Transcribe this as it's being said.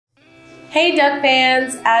Hey Duck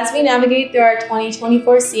fans! As we navigate through our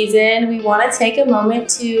 2024 season, we want to take a moment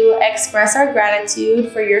to express our gratitude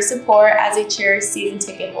for your support as a cherished season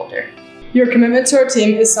ticket holder. Your commitment to our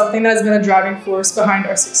team is something that has been a driving force behind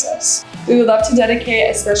our success. We would love to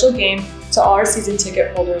dedicate a special game to all our season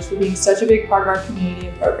ticket holders for being such a big part of our community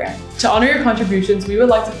and program. To honor your contributions, we would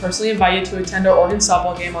like to personally invite you to attend our Oregon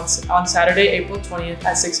softball game on Saturday, April 20th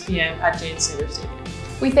at 6 p.m. at Jane Sanders Stadium.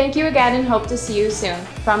 We thank you again and hope to see you soon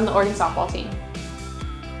from the Oregon softball team.